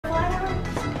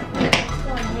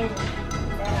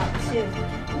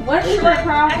too. What's your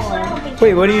problem?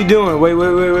 Wait, what are you doing? Wait, what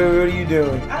are you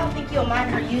doing? I don't think you'll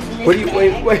mind her using this. What are you,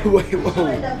 wait, whoa.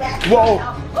 Whoa.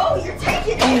 Oh, you're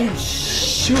taking it. Oh,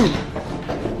 shoot.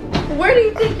 Where do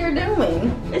you think you're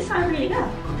doing? It's time for you to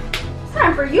go. It's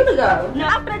time for you to go. No.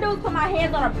 All I'm gonna do is put my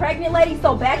hands on a pregnant lady,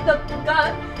 so back the fuck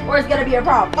up, or it's gonna be a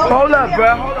problem. Hold up,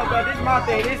 bro. This is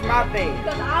my thing.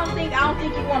 Because I don't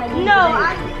think you wanna move.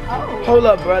 Oh. Hold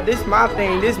up, bro. This is my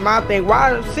thing.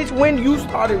 Why? Since when you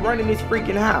started running this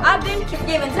freaking house? I've been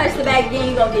giving touch the bag again,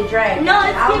 you gonna get dragged. No,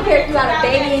 it's I don't care if you got a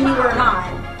baby in you or not.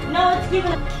 No, it's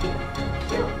giving.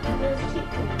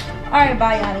 Alright,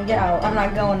 bye, Yanni. Get out. I'm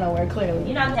not going nowhere, clearly.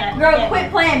 You're not that. Girl, quit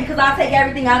playing because I'll take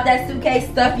everything out that suitcase,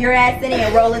 stuff your ass in it,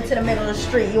 and roll it to the middle of the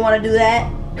street. You want to do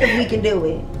that? Because we can do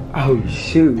it. Oh,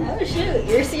 shoot. Oh, shoot.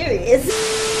 You're serious.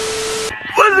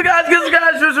 What's up, guys?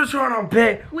 What's going on?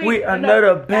 Back with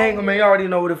another banger, man. You already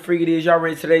know what the freak it is. Y'all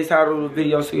read today's title of the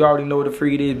video, so you already know what the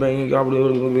freak it is, man. Y'all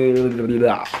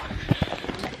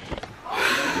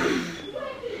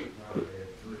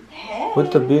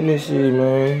what the business is,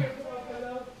 man?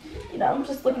 You know, I'm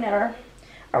just looking at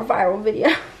our viral video.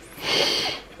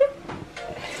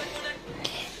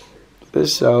 For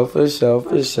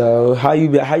sure. How you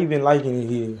been liking it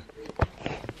here?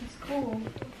 It's cool.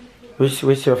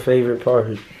 What's your favorite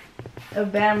part?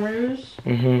 Of Baton Rouge?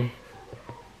 Mm-hmm.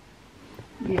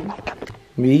 Yeah.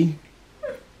 Me?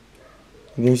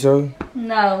 You think so?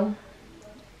 No.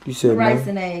 You said The rice no?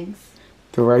 and eggs.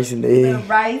 The rice and the The egg?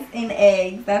 rice and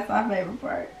eggs. That's my favorite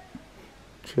part.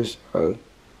 For sure.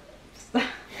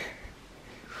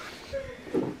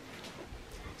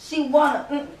 She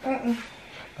wanna.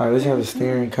 Alright, let's have a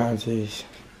staring contest.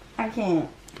 I can't.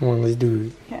 Come on, let's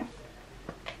do it. Okay.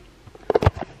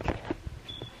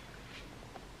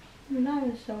 You're not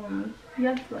even showing me. You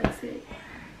have to like sit.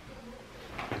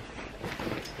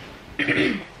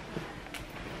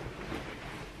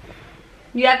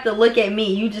 You have to look at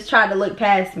me. You just tried to look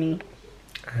past me.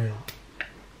 Alright.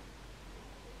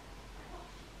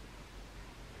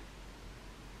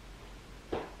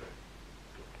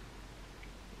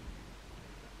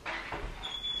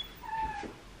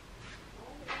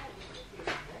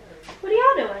 What are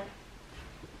y'all doing?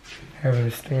 Having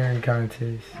a staring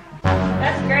contest.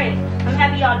 That's great. I'm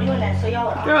happy y'all doing that. So y'all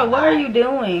are. Girl, what are you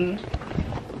doing?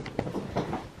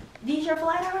 These your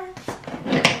flat irons?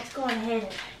 Let's go ahead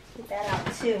and get that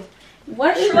out too.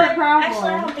 What's your Actually, problem?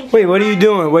 I don't think. Wait, what are you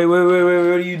doing? Wait, what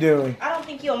are you doing? I don't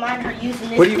think you'll mind her using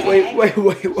this. What are you, bag. wait,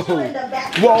 whoa.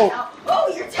 Whoa.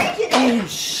 Oh, you're taking it. Oh,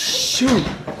 shoot.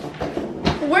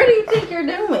 Where do you think you're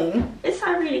doing? It's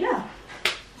time for you to go.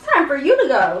 It's time for you to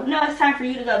go. No, it's time for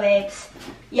you to go, babes.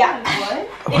 Yeah.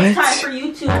 What? It's time for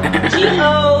you to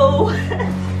G-O.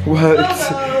 What?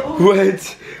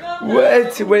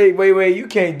 What? Wait. You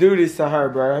can't do this to her,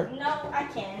 bro. No, I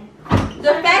can.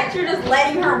 The fact you're just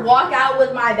letting her walk out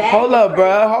with my bag. Hold up,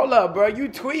 bro. You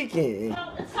tweaking.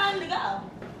 No, it's time to go.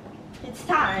 It's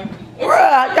time.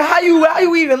 Bruh, how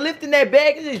you even lifting that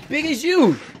bag? It's as big as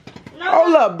you. No,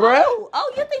 Hold up, bruh.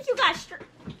 Oh, you think you got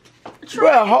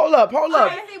Bruh, hold up.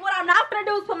 See, what I'm not gonna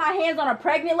do is put my hands on a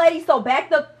pregnant lady, so back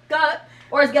the fuck up,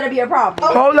 or it's gonna be a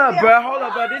problem. Hold up,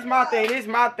 bruh. This is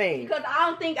my thing. Because I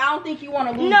don't think you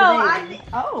wanna lose No, the baby.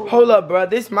 Hold up, bruh.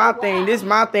 This is my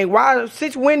thing. Why?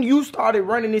 Since when you started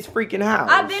running this freaking house?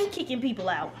 I've been kicking people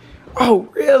out. Oh,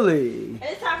 really? And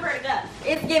it's time for her to go.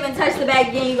 It's giving touch the bag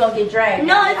again, you gonna get dragged.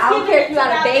 No, it's I don't giving care if you got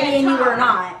a about baby that in you or time.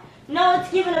 not. No,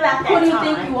 it's giving about that Who do you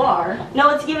time. think you are? No,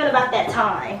 it's giving about that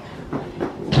time.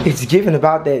 It's giving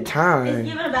about that It's time.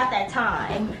 giving about that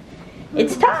time.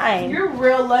 It's time. You're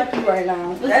real lucky right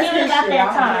now. It's giving about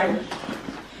that time.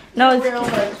 No, it's real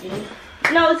lucky.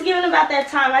 No, it's giving about that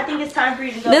time. I think it's time for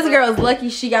you to go. This girl's lucky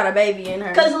she got a baby in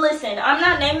her. Cause listen, I'm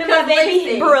not naming my baby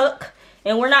listen. Brooke,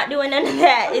 and we're not doing none of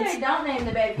that. Okay, It's don't name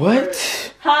the baby.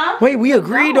 What? huh? Wait, we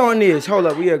agreed on this. Hold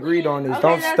up, we agreed on this.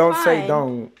 Okay, that's don't say fine.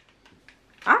 don't.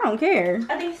 I don't care.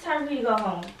 I think it's time for you to go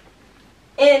home.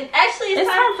 And actually, it's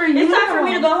time for you It's time to for go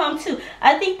me to go home too.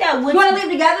 I think that would. You want to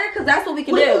leave together? Because that's what we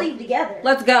can We do. can leave together.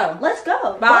 Let's go. Let's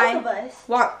go. Bye. Both of us.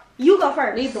 Walk. You go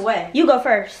first. Lead the way. You go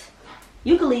first.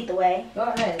 You can lead the way. Go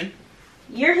ahead.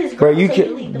 You're his Bro, girl. you so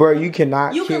can, lead the bro, way. you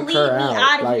cannot You kick can leave her me out.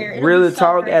 out of Like, here. It'll real be so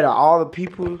talk, great. out of all the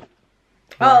people.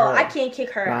 Oh, not her. I can't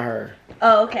kick her Not out. her.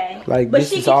 Oh, okay. Like, but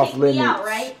this she is can off kick limits. me out,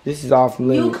 right? This is off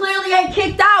limits. You clearly ain't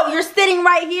kicked out. You're sitting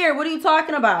right here. What are you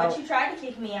talking about? But you tried to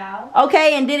kick me out.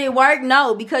 Okay, and did it work?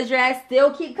 No, because your ass still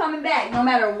keep coming back no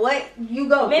matter what you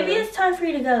go Maybe through. it's time for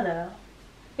you to go though.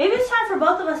 Maybe it's time for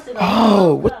both of us to go.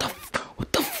 Oh, what the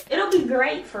It'll be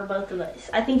great for both of us.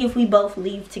 I think if we both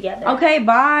leave together. Okay,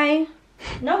 bye.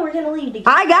 No, we're gonna leave together.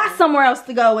 I got somewhere else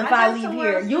to go if I got leave somewhere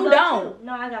here. else to You go, don't. too.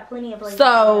 No, I got plenty of places.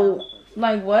 So,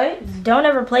 like what? Don't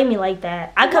ever play me like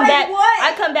that. I come Like back. what?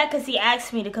 I come back because he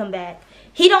asked me to come back.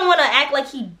 He don't want to act like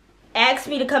he asked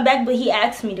me to come back, but he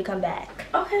asked me to come back.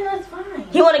 Okay, that's fine.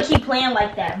 He want to keep playing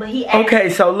like that, but he asked Okay, me.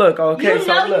 so look. Okay, You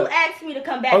so know look. you asked me to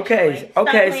come back. Okay, Troy. Stop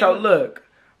okay, playing so with me. look.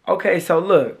 Okay, so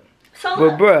look. So But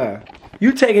look. bruh,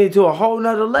 you taking it to a whole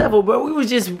nother level, bro. We was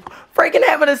just freaking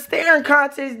having a staring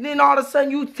contest, then all of a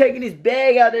sudden you taking this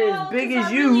bag out there as big as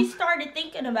I you. really started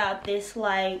thinking about this,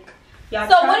 like, y'all.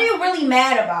 So what are you really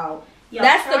mad about?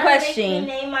 That's the trying to question. make me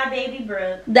name my baby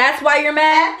Brooke. That's why you're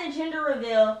mad? At the gender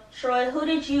reveal, Troy, who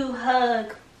did you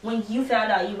hug when you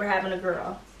found out you were having a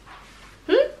girl?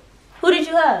 Who did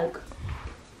you hug?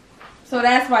 So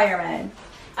that's why you're mad.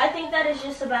 I think that is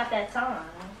just about that time.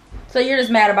 So you're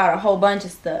just mad about a whole bunch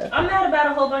of stuff. I'm mad about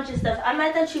a whole bunch of stuff. I'm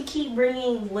mad that you keep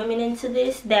bringing women into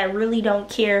this that really don't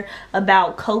care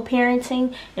about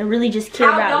co-parenting and really just care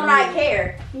about How don't I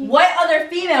care? What other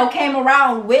female came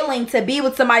around willing to be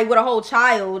with somebody with a whole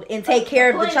child and take care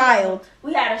of the child?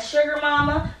 We had a sugar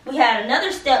mama. We had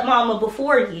another stepmama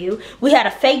before you. We had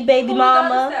a fake baby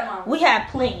mama. We had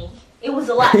plenty. It was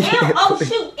a lot. And, oh shoot!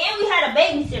 And we had a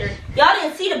babysitter. Y'all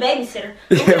didn't see the babysitter.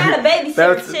 But we had a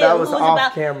babysitter too. That was who was off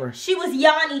about, camera. She was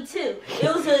Yanni too.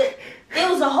 It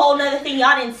was a whole nother thing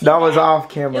y'all didn't see. That was off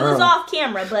camera. It was off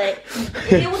camera, but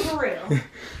it was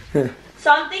real. So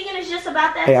I'm thinking it's just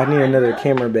about that. Hey, I need time, another bro.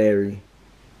 camera battery.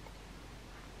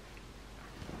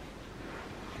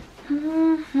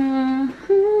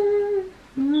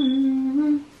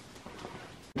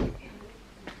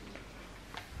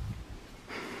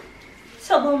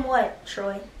 So boom, what,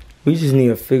 Troy? We just need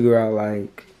to figure out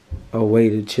like a way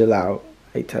to chill out,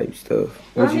 like type stuff.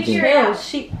 What you Figure think? it out.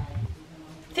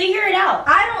 Figure it out.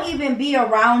 I don't even be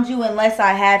around you unless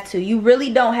I have to. You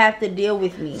really don't have to deal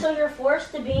with me. So you're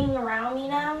forced to being around me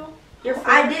now? You're forced?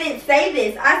 I didn't say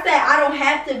this. I said I don't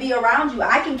have to be around you.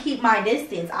 I can keep my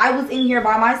distance. I was in here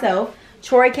by myself.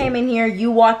 Troy came in here.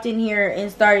 You walked in here and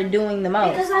started doing the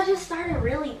most. Because I just started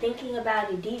really thinking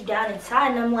about it deep down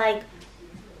inside, and I'm like,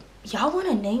 y'all want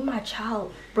to name my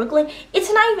child Brooklyn?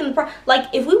 It's not even like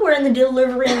if we were in the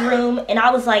delivery room and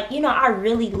I was like, you know, I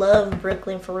really love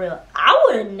Brooklyn for real, I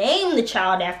would have named the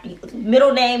child after you.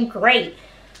 Middle name, great.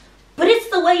 But it's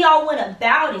the way y'all went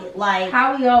about it. Like,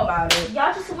 how we go about it?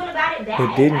 Y'all just went about it bad.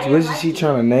 But didn't wasn't she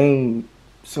trying to name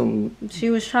some? She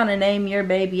was trying to name your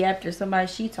baby after somebody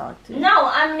she talked to. No,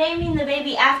 I'm naming the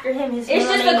baby after him. His It's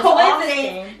middle just name a is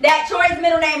coincidence Austin. that Troy's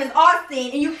middle name is Austin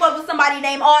and you fuck with somebody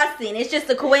named Austin. It's just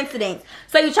a coincidence.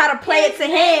 So you try to play it to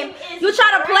him. You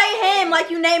try to play him like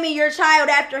you naming your child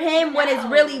after him when it's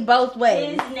really both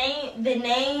ways. The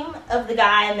name of the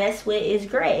guy I mess with is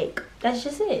Greg. That's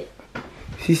just it.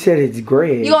 She said it's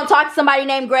Greg. You gonna talk to somebody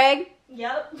named Greg?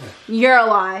 Yep. You're a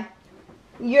lie.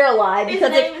 You're a lie. His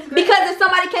Because name is Greg. if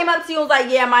somebody came up to you and was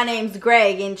like, yeah, my name's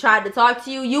Greg, and tried to talk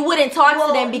to you, you wouldn't talk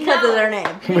to them because of their name.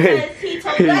 Because he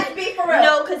told me. Let's be for real.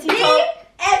 No, because he told.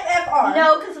 BFFR.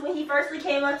 No, because when he first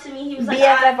came up to me, he was like,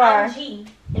 BFFR. I'm G.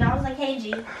 And I was like, hey,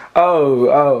 G.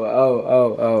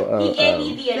 Oh. He gave me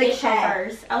the Big initial cat.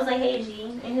 first. I was like, hey, G.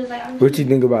 And he was like, I'm G. What you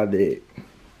think about that?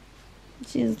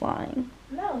 She's lying.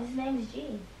 No, his name is G.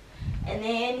 And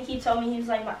then he told me, he was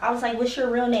like, I was like, what's your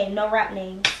real name? No rap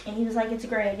names. And he was like, it's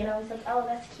Greg. And I was like, oh,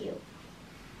 that's cute.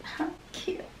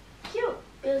 Cute. Cute.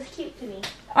 It was cute to me.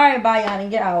 All right, bye, Yanni.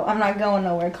 Get out. I'm not going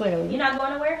nowhere, clearly. You're not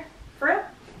going nowhere? For real?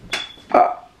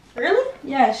 Uh, Really?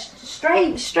 Yeah,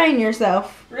 strain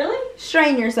yourself. Really?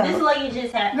 Strain yourself. This is like you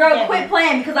just had. Girl, quit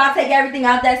playing because I'll take everything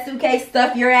out that suitcase,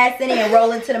 stuff your ass in it, and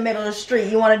roll into the middle of the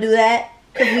street. You want to do that?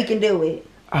 Because we can do it.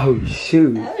 oh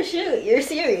shoot. Oh, shoot. You're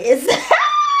serious.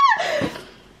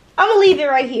 I'm going to leave it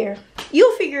right here.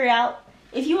 You'll figure it out.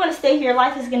 If you want to stay here,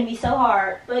 life is going to be so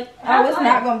hard. But Oh, it's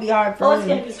not going to be hard for it's me.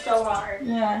 going to be so hard.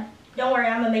 Yeah. Don't worry,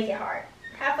 I'm going to make it hard.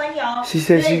 Have fun, y'all. She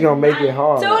said she's gonna make it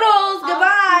hard. Toodles,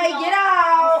 goodbye. Get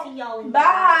I'll see out. y'all in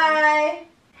Bye.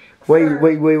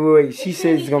 Wait. She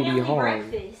said it's gonna be family hard.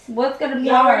 breakfast. What's going to be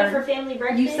Y'all ready for hard? family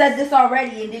breakfast? You said this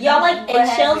already. And did Y'all you, like what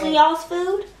eggshells in happened? y'all's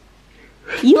food?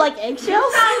 You like eggshells?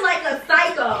 You sound like a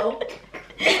psycho.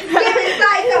 Giving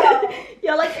psycho.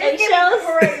 Y'all like It's eggshells?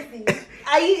 giving crazy.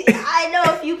 I know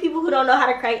a few people who don't know how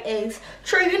to crack eggs.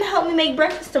 Troy, you're gonna help me make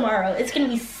breakfast tomorrow. It's gonna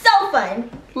be so fun.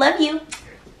 Love you.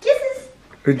 Kisses.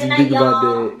 What Good you night, think about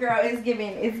y'all. that? Girl, it's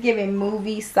giving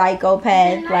movie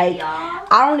psychopath. Good night, Like y'all.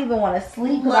 I don't even want to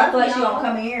sleep because I Love feel like she y'all. gonna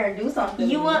come in here and do something.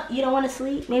 You don't want to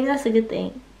sleep? Maybe that's a good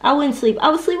thing. I wouldn't sleep. I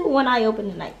would sleep with one eye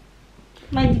open tonight.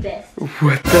 Might be best.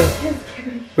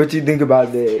 What you think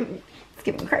about that? It's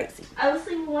getting crazy. I was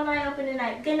sleeping one eye open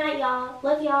tonight. Good night, y'all.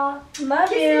 Love y'all. Love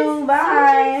Kisses. you.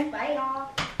 Bye. Bye,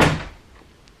 y'all.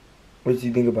 What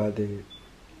you think about that?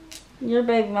 Your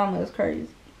baby mama is crazy.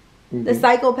 You The think,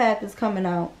 psychopath is coming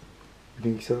out. you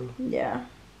think so? Yeah.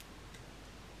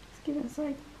 It's giving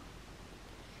psycho.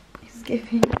 It's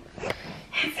giving.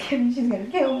 It's giving. She's gonna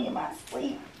kill me in my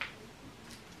sleep.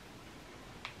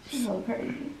 She's so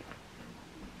crazy.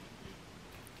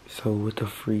 So what the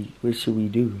freak? What should we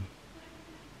do?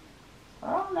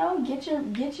 I don't know. Get your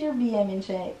BM in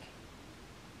check.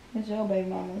 It's your baby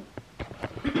mama.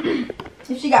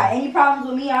 If she got any problems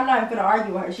with me, I'm not even gonna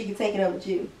argue with her. She can take it up with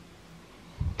you.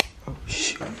 Oh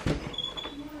shoot.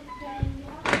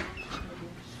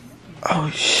 Oh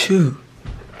shoot.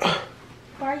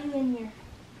 Why are you in here?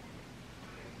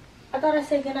 I thought I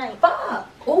said goodnight. Fuck.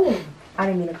 Ooh. I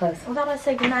didn't mean to cuss. I thought I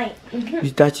said goodnight. You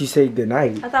thought you said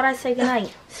goodnight. I thought I said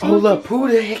goodnight. Hold up, who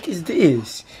the heck is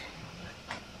this?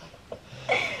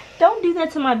 Don't do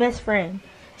that to my best friend.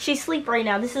 She's asleep right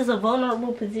now. This is a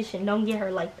vulnerable position. Don't get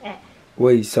her like that.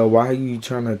 Wait, so why are you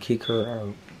trying to kick her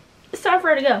out? It's time for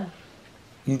her to go.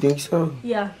 You think so?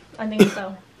 Yeah, I think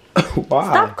so. Why?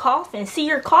 Stop coughing. See,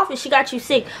 you're coughing. She got you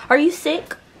sick. Are you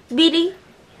sick, BD?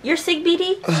 You're sick,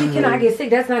 BD? She cannot get sick.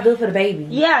 That's not good for the baby.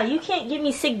 Yeah, you can't get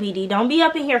me sick, BD. Don't be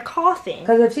up in here coughing.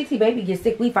 Because if TT baby gets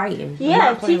sick, we fighting.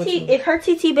 Yeah, if her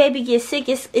TT baby gets sick,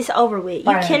 it's over with. You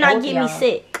Fine, cannot both get of me y'all.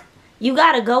 sick. You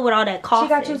gotta go with all that coughing. She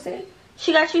got you sick?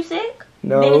 She got you sick?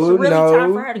 No, Then it's really no.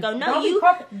 time for her to go. No, Don't be you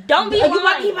coughing. don't be You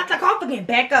lying. about to cough again.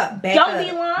 Back up. Back Don't up.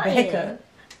 be lying. Back up.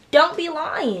 Don't be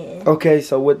lying. Okay,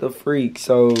 so what the freak?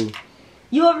 So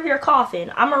You over here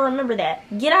coughing. I'm gonna remember that.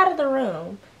 Get out of the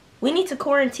room. We need to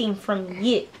quarantine from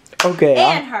you okay,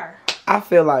 and her. I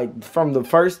feel like from the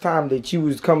first time that you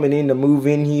was coming in to move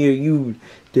in here, you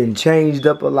done changed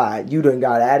up a lot. You done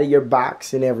got out of your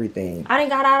box and everything. I done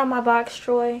got out of my box,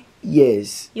 Troy.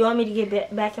 Yes. You want me to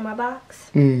get back in my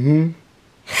box? Mm-hmm.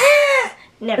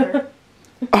 Never.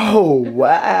 Oh,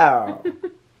 wow.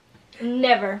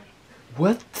 Never.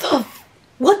 What the?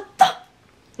 What the?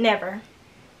 Never.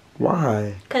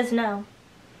 Why? Cause no.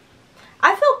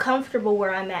 I feel comfortable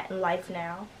where I'm at in life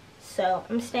now. So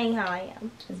I'm staying how I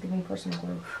am. It's giving personal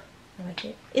growth. I like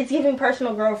it. It's giving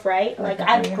personal growth, right? I like Like that,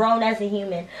 I've yeah. grown as a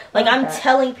human. Like I I'm like that.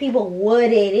 telling people what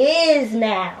it is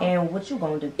now. And what you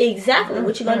gonna do? Exactly.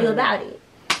 What you gonna do about it?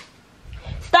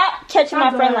 Stop catching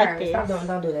my friend like this. Stop doing.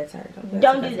 Don't do that to her.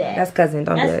 Don't do that. That's cousin.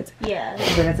 Don't do That's, that. yeah.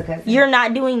 That's a cousin. You're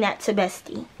not doing that to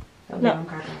Bestie. Don't no. I'm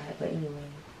cockeyed, but anyway.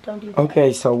 Don't do that.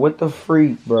 Okay, so what the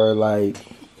freak, bro? Like,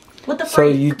 What the so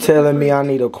freak? you telling me I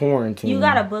need a quarantine? You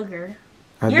got a booger.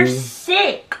 I You're do?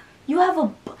 sick. You have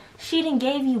a. She done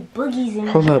gave you boogies in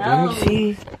Hold your up, let me nose.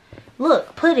 see.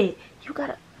 Look, put it. You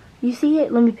gotta. You see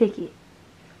it? Let me pick it.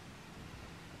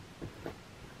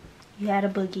 You had a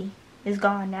boogie. It's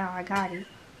gone now. I got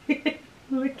it.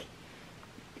 Look.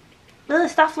 Look,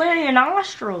 stop flaring your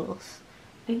nostrils.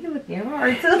 You looking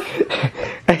hard too.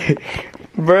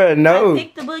 Bruh, I no.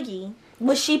 picked the boogie.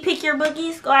 Would she pick your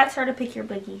boogies? Go ask her to pick your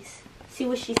boogies. See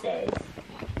what she says.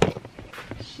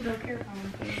 She don't care about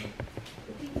me.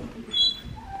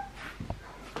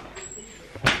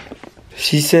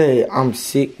 She said, I'm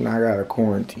sick and I got a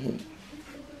quarantine.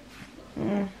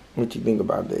 Mm. What you think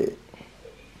about that?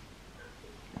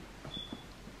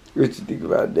 What you think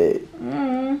about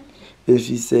that? If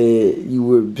she said you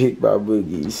would pick my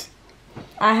boogies.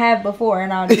 I have before,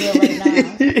 and I'll do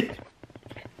it right now.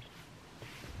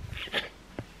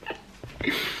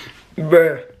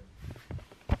 Bruh.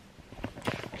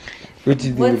 What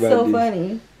you think What's about so this?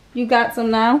 funny? You got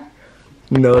some now?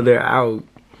 No, they're out.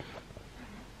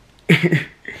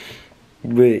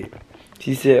 But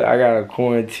she said I got a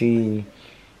quarantine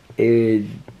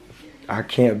and I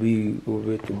can't be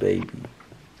with the baby.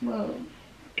 Well,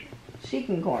 she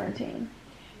can quarantine.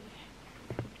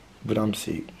 But I'm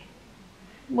sick.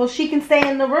 Well, she can stay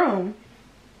in the room.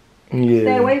 Yeah.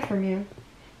 Stay away from you.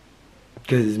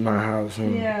 Because it's my house. Huh?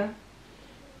 Yeah.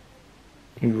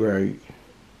 You're right.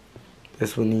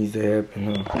 That's what needs to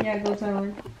happen, huh? Yeah, go tell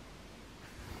her.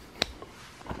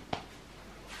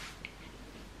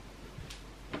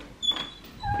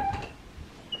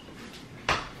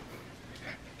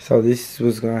 So this is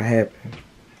what's gonna happen.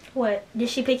 What? Did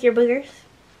she pick your boogers?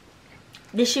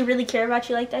 Did she really care about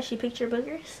you like that? She picked your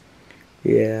boogers?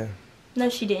 Yeah. No,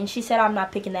 she didn't. She said, I'm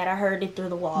not picking that. I heard it through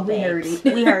the wall, We babes. heard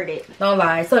it. We heard it. Don't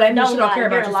lie. So that means Don't she don't lie. care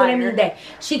You're about a you. So that liar. means that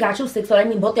she got you sick. So that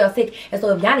means both y'all sick. And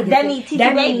so if Yanni That gets means sick,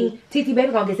 TT baby. TT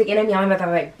baby gonna get sick. And that means I'm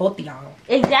gonna like both of y'all.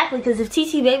 Exactly, because if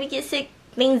TT baby gets sick,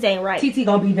 things ain't right. TT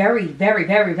gonna be very, very,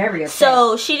 very, very upset.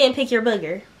 So she didn't pick your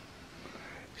booger.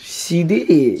 She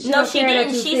did. No, she don't care didn't.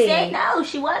 that you She sick. said no,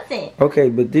 she wasn't. Okay,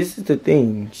 but this is the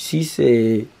thing. She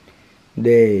said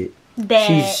that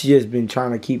she's just been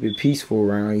trying to keep it peaceful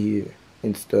around here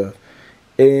and stuff.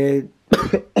 And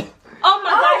Oh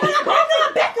my God,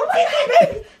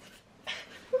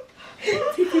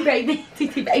 TT baby.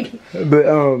 TT baby. but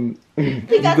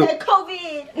he got that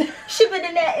COVID. She been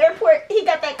in that airport. He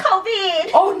got that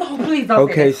COVID. Oh no, please don't.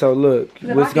 okay, so look,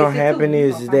 If what's I gonna get sick happen too,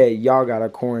 is it's that y'all gotta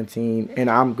quarantine, and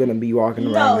I'm gonna be walking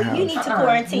around No, the house. you need to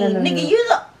quarantine, No. nigga. You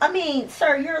the. I mean,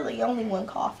 sir, you're the only one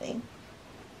coughing.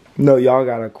 No, y'all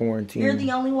gotta quarantine. You're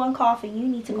the only one coughing. You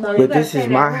need to No, quarantine. But this is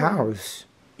my house.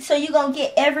 So you gonna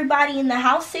get everybody in the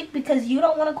house sick because you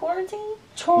don't want to quarantine?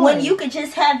 Troy. When you could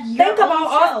just have your Think own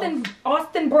about self.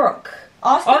 Austin Brooke.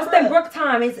 Austin Brooke. Brooke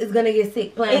time is gonna get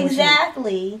sick playing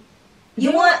Exactly. You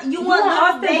You want little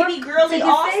Austin baby Brooke girly to get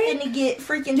Austin sick? to get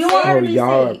freaking Do you sick? want her Oh, to be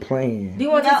y'all are sick? playing. Do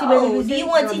you want TT baby to No. be Do sick? you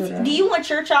want Don't do that. do you want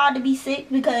your child to be sick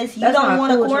because you That's don't not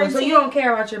want to cool, Troy. quarantine? So you don't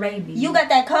care about your baby. You got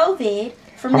that COVID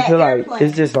from I that feel like airplane.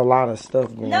 it's just a lot of stuff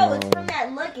going No, on. it's from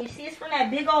that luggage. See, it's from that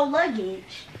big old luggage.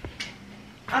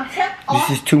 I'm This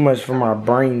is too much for my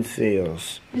brain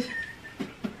cells. This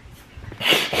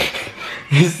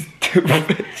is too much.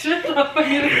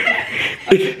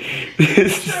 This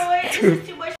is too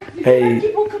much.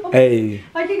 Hey,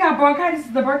 Like you got bronchitis,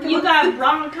 the tuberculosis. You got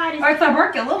bronchitis. or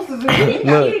tuberculosis.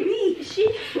 look,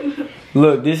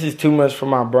 look, this is too much for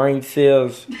my brain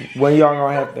cells. When y'all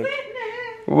gonna have to?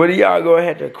 When are y'all gonna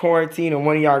have to quarantine, and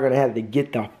when are y'all gonna have to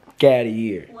get the fuck out of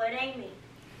here? What ain't me?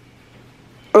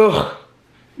 Ugh.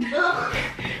 Ugh.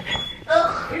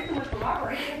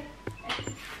 Ugh.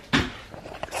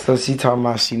 So she talking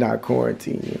about she not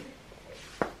quarantining.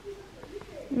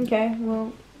 Okay,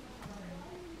 well.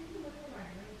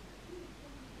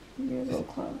 You're a little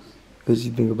close. What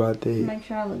you think about that? Make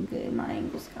sure I look good. My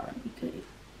angle's gotta be good.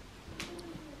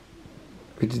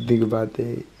 What you think about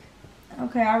that?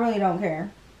 Okay, I really don't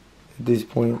care. At this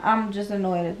point? I'm just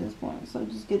annoyed at this point. So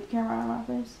just get the camera out of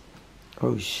my face.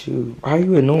 Oh shoot! Why are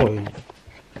you annoyed?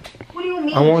 What do you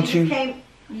mean? I want you-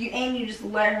 You just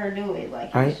let her do it.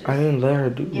 Like I didn't let her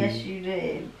do Yes, it. you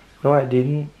did. No, I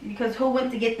didn't. Because who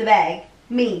went to get the bag?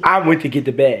 Me. I went to get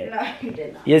the bag. No, you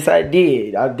did not. Yes, I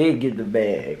did. I did get the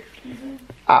bag.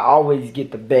 I always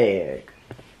get the bag.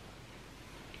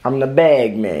 I'm the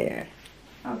bag man.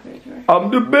 Okay, Troy. I'm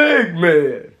the bag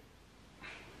man.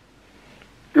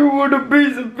 You want a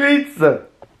piece of pizza?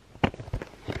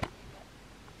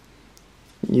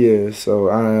 Yeah, so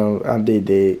I did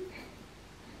that.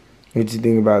 What you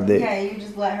think about that? Yeah, you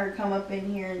just let her come up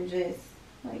in here and just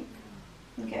like,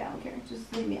 okay, I don't care.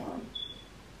 Just leave me alone.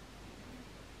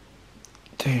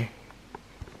 Dang.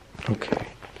 Okay.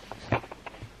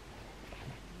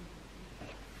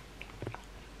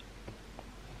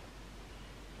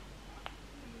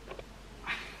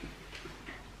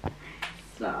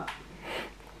 Stop.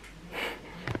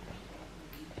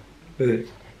 Good.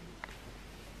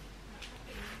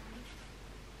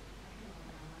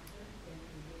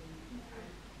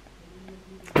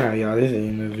 Alright, y'all, this is the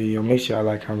end of the video. Make sure y'all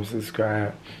like, comment,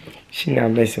 subscribe. She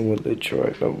not messing with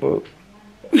Troy no more.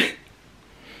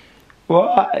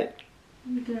 Why?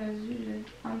 Because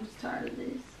I'm just tired of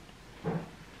this.